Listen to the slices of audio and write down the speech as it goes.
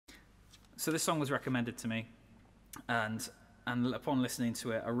So this song was recommended to me, and upon listening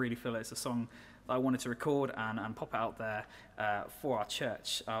to it, I really feel it's a song that I wanted to record and pop out there for our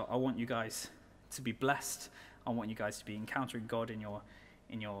church. I want you guys to be blessed. I want you guys to be encountering God in your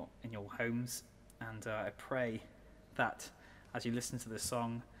homes, and I pray that as you listen to this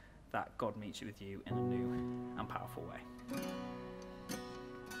song, that God meets with you in a new and powerful way.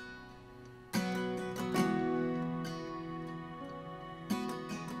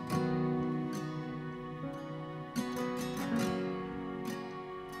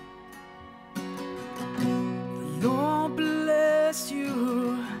 The Lord bless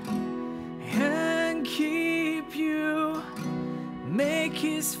you and keep you, make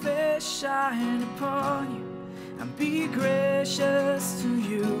his face shine upon you and be gracious to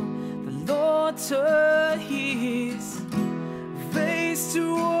you. The Lord turn his face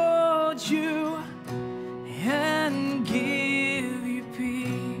towards you and give you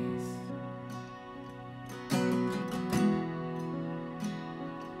peace.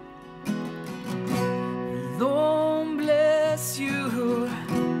 The Lord bless you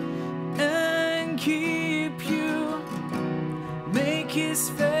and keep you, make his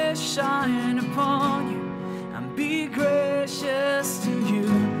face shine upon you and be gracious to you.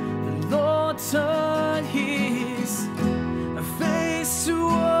 The Lord turn his face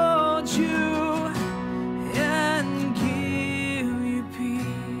towards you and give you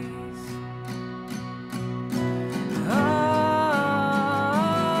peace. Amen.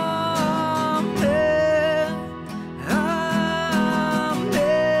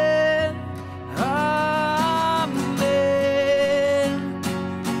 Amen.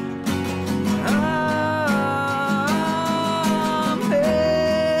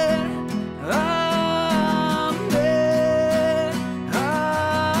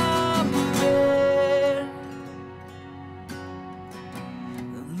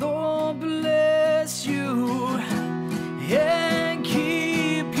 The Lord bless you and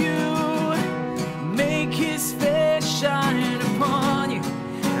keep you, make his face shine upon you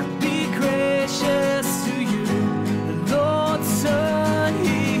and be gracious to you. The Lord turn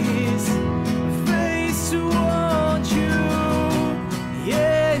his face towards you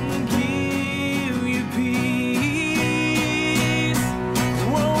and give you peace.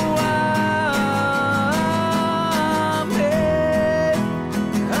 Whoa, amen.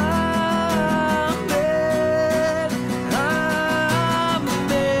 Amen. Amen.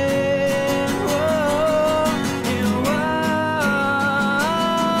 Whoa, and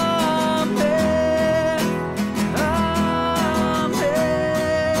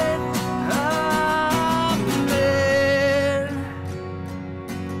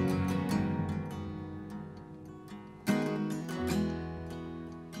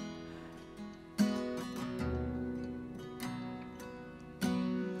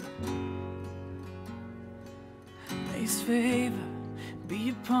May his favor be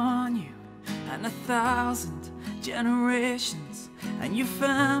upon you and 1,000 generations, and your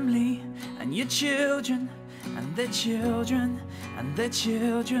family and your children and their children and their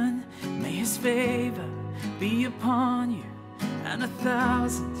children. May his favor be upon you and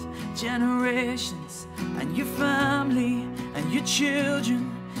 1,000 generations, and your family and your children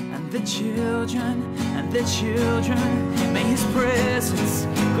and their children and their children. May his presence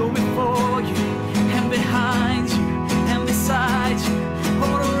go before you and behind you and beside you,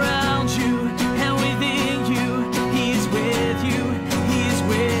 all around you and within you. He is with you, he is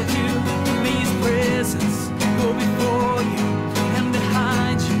with you. May his presence go before you and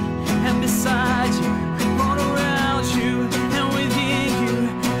behind you and beside you, all around you and within you.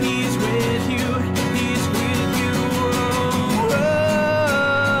 He is with you, he is with you. Oh,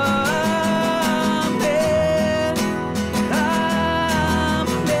 amen. Amen.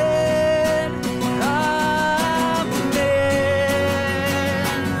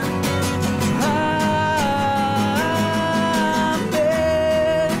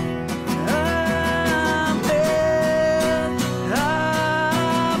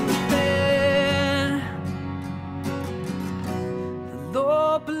 The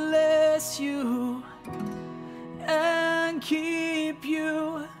Lord bless you and keep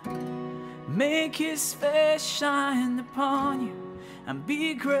you, make his face shine upon you and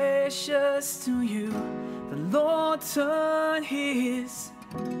be gracious to you. The Lord turn his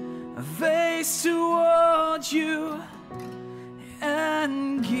face towards you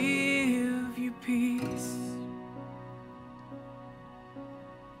and give